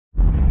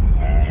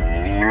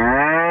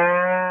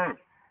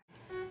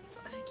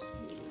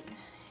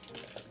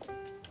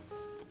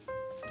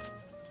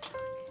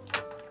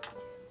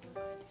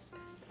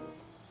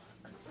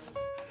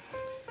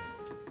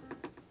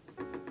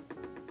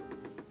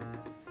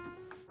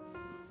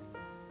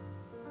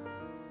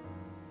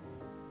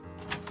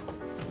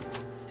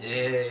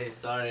Hey,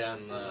 sorry,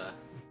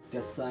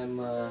 guess I'm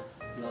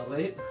not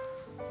late.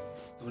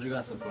 So what you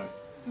got so far?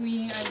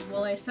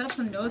 I set up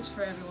some notes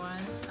for everyone.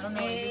 I don't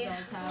know what you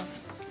guys have.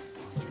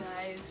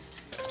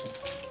 Guys.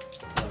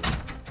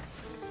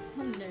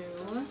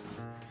 Hello.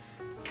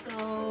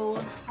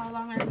 So, how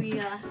long are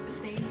we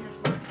staying here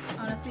for?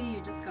 Honestly,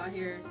 you just got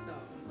here, so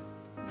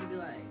maybe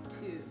like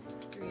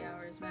 2-3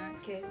 hours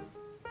max. Okay.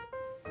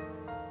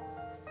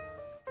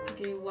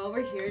 Okay, while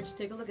we're here, just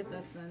take a look at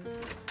this then.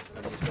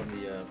 Are these from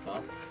the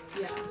pop?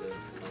 Yeah.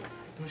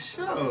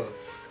 Michelle,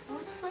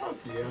 what's up,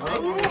 yo?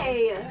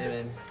 Hey! Hey,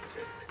 man.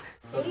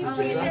 Hey, How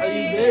you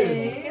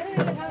Hey,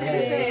 been?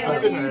 Hey,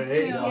 I've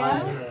been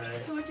alright. Yeah.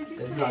 So what did you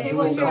This is do? our Hey, new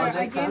well, here, I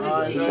project. gave Oh,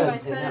 this to you. no. I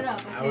set it up,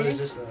 I okay? was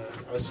just,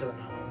 I was chilling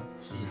at home.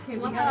 Okay, we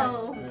got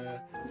Wow. Yeah,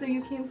 So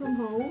you came from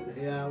home?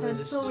 yeah I was That's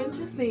just so chilling.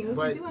 interesting. What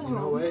But did you do you at know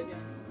home? what?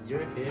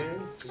 Your hair,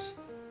 just,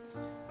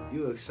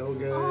 you look so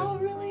good. Oh,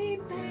 really?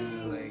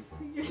 Yeah, Thanks.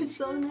 You're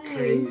so nice.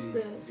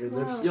 Crazy. Your Wow.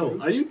 lips. Yo,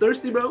 are you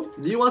thirsty, bro?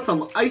 Do you want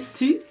some iced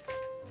tea?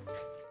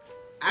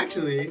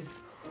 Actually,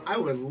 I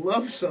would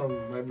love some,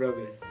 my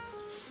brother.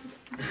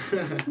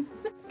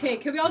 Okay,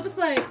 can we all just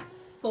like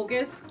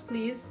focus,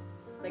 please?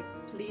 Like,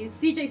 please.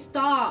 CJ,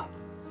 stop!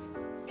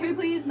 Can we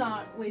please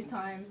not waste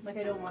time? Like,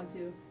 I don't want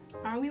to.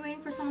 Aren't we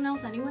waiting for someone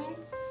else anyway?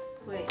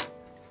 Wait,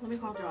 let me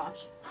call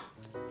Josh.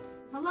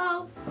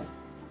 Hello?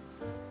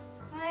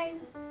 Hi,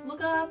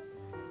 look up.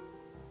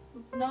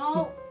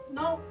 No,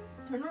 no,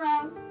 turn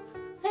around.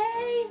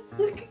 Hey,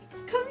 look,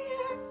 come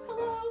here.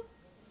 Hello.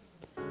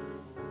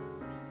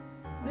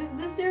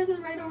 The stairs is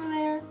right over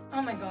there.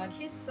 Oh my god,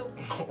 he's so.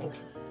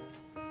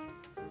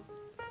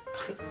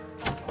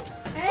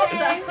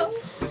 Hey.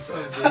 What's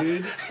up,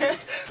 dude?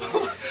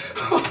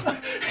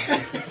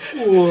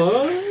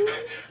 What?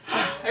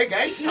 Hey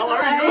guys, how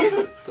are you?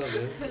 What's up,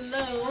 man?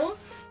 Hello?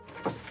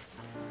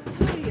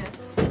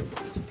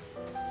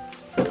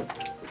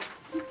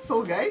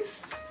 So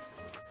guys,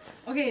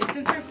 Okay,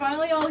 since we're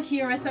finally all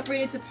here, I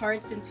separated to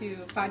parts into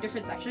 5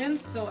 different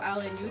sections. So,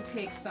 Alan, you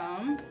take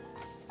some.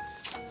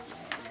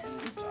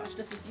 And Josh,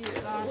 this is you.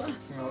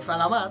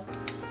 salamat.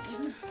 I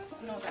don't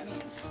know what that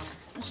means.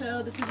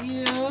 Michelle, this is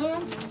you.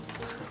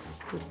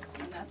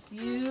 And that's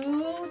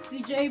you.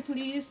 CJ,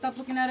 please stop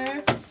looking at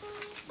her.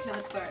 Okay,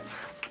 let's start.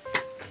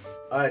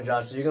 Alright,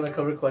 Josh, so you're gonna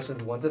cover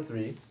questions 1 to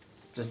 3.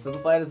 Just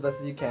simplify it as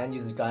best as you can.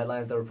 Use the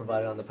guidelines that were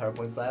provided on the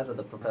PowerPoint slides that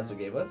the professor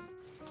gave us.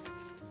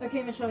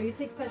 Okay, Michelle, you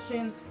take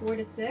sections 4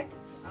 to 6.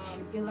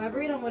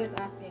 Elaborate on what it's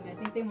asking. I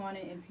think they want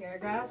it in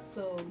paragraphs,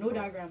 so no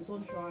diagrams,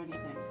 don't draw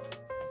anything.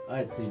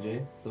 Alright,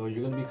 CJ, so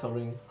you're gonna be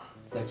covering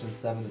sections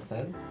 7 to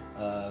 10.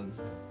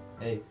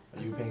 Hey,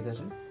 are you paying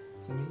attention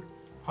to me?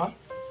 Huh?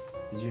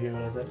 Did you hear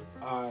what I said?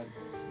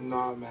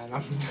 Nah, man,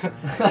 I'm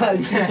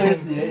You're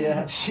thirsty,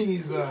 yeah?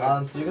 She's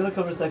So you're gonna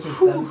cover sections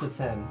 7 to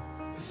 10.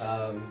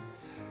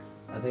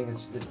 I think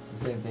it's the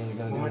same thing. You're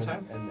gonna One do more in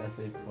time? an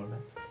essay format.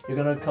 You're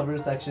gonna cover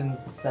sections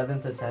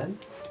 7 to 10.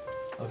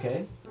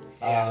 Okay?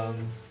 Yeah.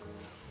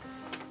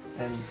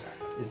 And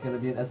it's gonna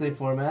be an essay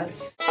format.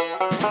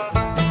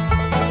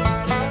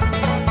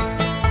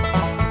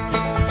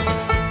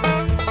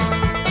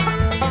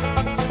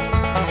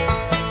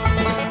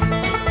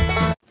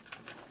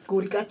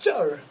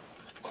 caricature.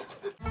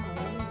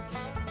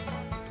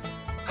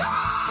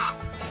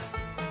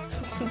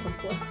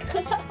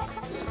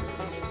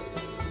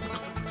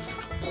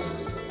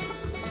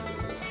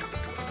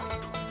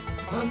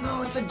 Oh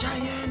no, it's a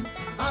giant!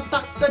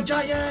 Attack the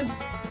giant!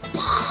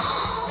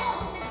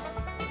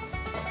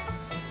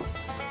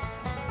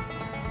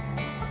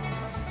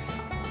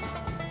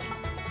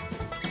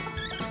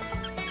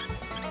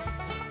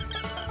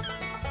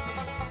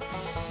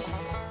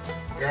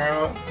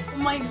 Girl, Oh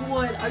my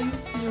god, are you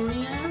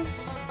serious?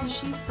 Did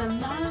she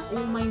send that?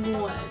 Oh my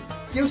god.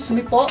 Excuse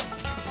me po.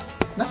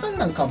 Nasaan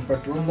ang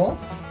comfort room mo?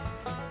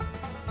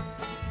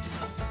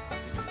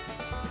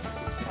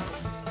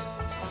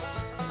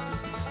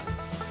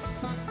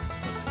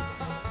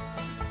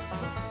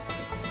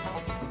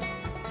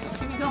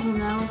 Can we go home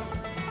now?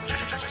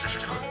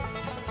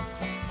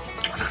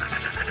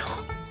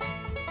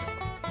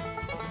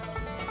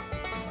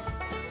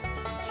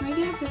 Can we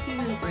get a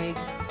 15-minute break?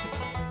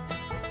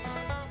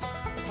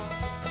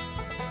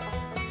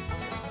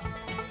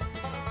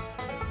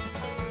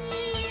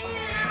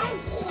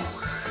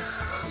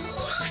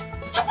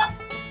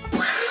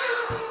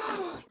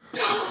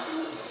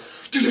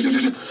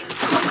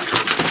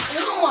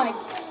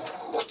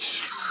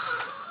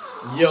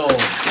 Yo,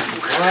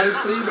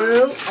 honestly,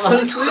 bro,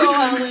 honestly, Go,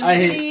 Alan, I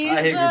please.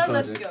 hate group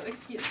Let's projects. go.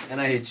 Excuse me. And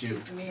I hate you.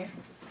 Excuse me.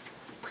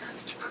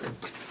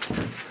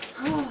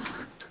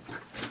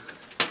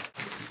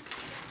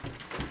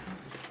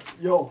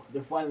 Yo,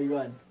 they're finally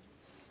done.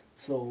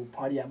 So,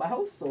 party at my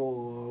house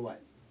or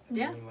what?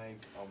 Yeah. like,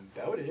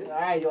 about it.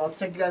 Alright, yo, I'll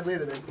check you guys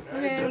later then.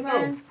 Okay,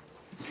 bye.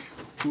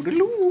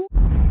 Toodaloo.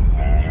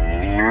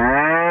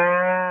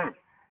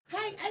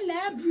 Hi, I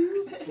love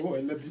you. Oh, I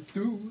love you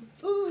too.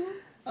 Ooh,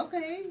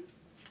 okay.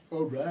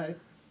 Alright.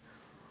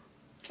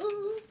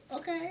 Ooh,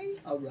 okay.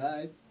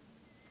 Alright.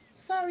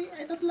 Sorry,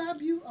 I don't love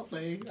you.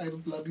 Okay, I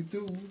don't love you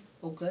too.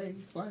 Okay,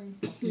 fine.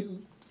 Fuck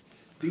you.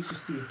 This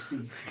is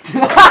TFC.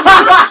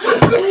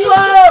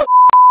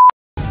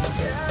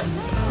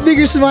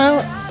 Bigger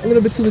smile, a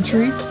little bit to the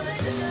tree.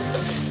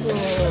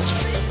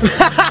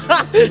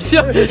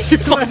 You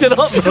fucked it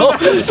up, bro.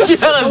 You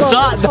had a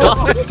shot,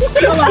 dog.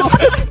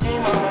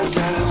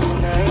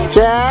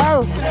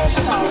 Ciao!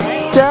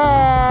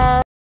 Ciao!